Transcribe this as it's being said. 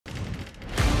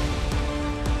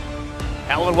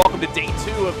Hello and welcome to day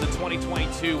 2 of the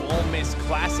 2022 Ole Miss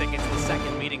Classic. It's the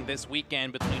second meeting this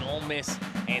weekend between Ole Miss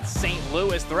and St.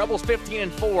 Louis. The Rebels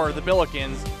 15-4, the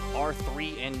Billikens are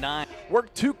 3-9.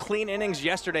 Worked 2 clean innings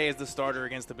yesterday as the starter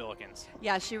against the Billikens.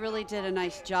 Yeah, she really did a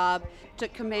nice job.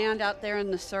 Took command out there in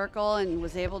the circle and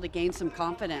was able to gain some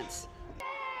confidence.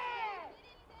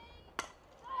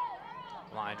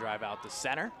 Line drive out to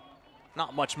center.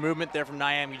 Not much movement there from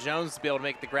Naomi Jones to be able to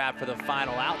make the grab for the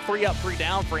final out. 3 up, 3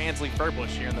 down for Ansley Furbush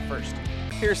here in the first.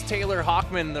 Here's Taylor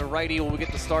Hockman, the righty, will get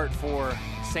the start for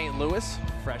St. Louis.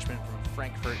 Freshman from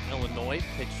Frankfort, Illinois.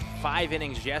 Pitched 5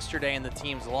 innings yesterday in the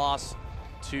team's loss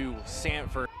to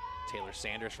Sanford. Taylor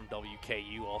Sanders from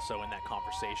WKU also in that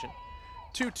conversation.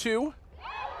 2-2,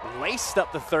 laced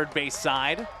up the third base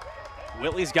side.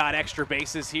 Whitley's got extra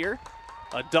bases here.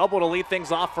 A double to lead things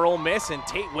off for Ole Miss, and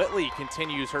Tate Whitley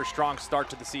continues her strong start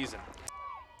to the season.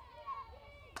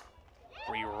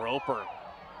 Bree Roper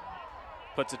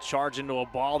puts a charge into a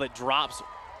ball that drops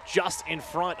just in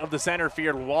front of the center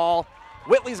field wall.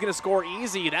 Whitley's going to score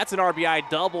easy. That's an RBI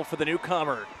double for the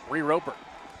newcomer, Bree Roper.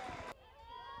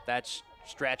 That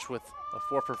stretch with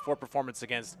a 4-for-4 performance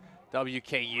against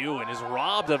WKU and is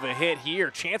robbed of a hit here.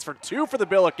 Chance for 2 for the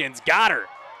Billikens. Got her.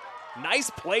 Nice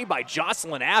play by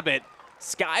Jocelyn Abbott.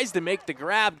 Skies to make the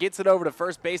grab, gets it over to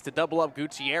first base to double up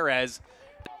Gutierrez.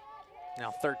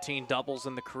 Now 13 doubles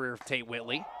in the career of Tate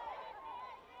Whitley.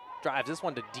 Drives this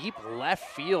one to deep left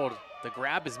field. The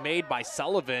grab is made by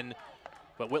Sullivan,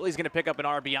 but Whitley's going to pick up an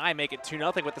RBI, make it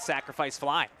 2-0 with the sacrifice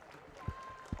fly.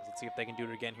 Let's see if they can do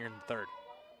it again here in the third.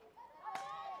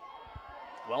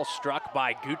 Well struck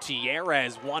by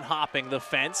Gutierrez, one-hopping the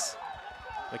fence.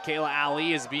 Michaela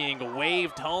Ali is being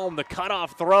waved home. The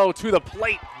cutoff throw to the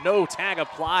plate. No tag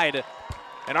applied.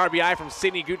 An RBI from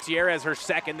Sydney Gutierrez, her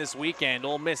second this weekend.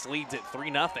 Ole Miss leads it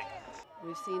 3-0.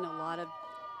 We've seen a lot of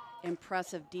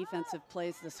impressive defensive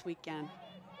plays this weekend.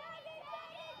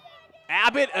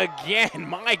 Abbott again,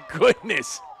 my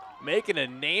goodness. Making a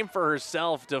name for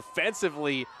herself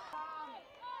defensively.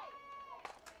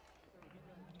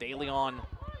 DeLeon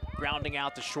grounding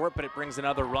out to short, but it brings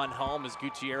another run home as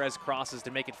Gutierrez crosses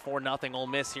to make it 4-0 Ole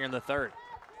Miss here in the third.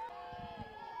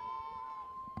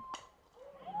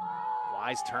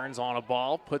 Wise turns on a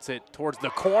ball, puts it towards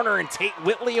the corner, and Tate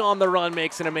Whitley on the run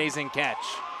makes an amazing catch.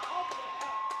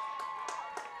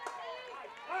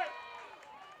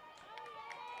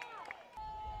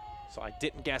 So I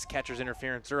didn't guess catcher's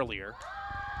interference earlier.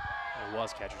 It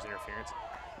was catcher's interference.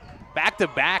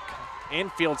 Back-to-back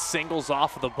infield singles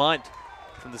off of the bunt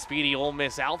from the speedy Ole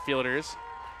Miss outfielders.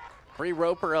 Bree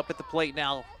Roper up at the plate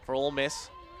now for Ole Miss.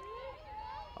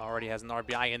 Already has an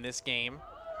RBI in this game.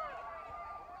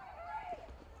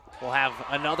 We'll have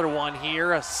another one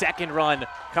here, a second run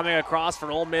coming across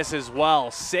for Ole Miss as well.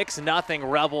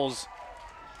 6-0 Rebels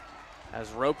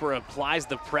as Roper applies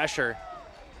the pressure.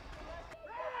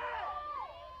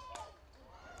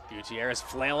 Gutierrez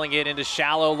flailing it into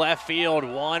shallow left field.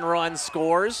 1 run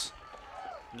scores.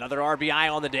 Another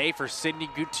RBI on the day for Sydney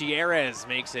Gutierrez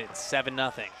makes it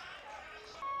 7-0.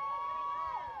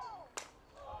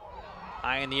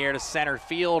 High in the air to center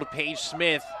field, Paige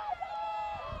Smith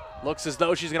looks as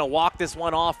though she's going to walk this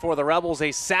one off for the Rebels.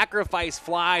 A sacrifice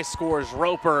fly scores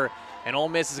Roper, and Ole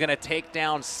Miss is going to take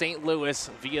down St. Louis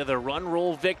via the run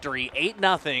rule victory,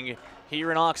 8-0 here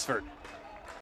in Oxford.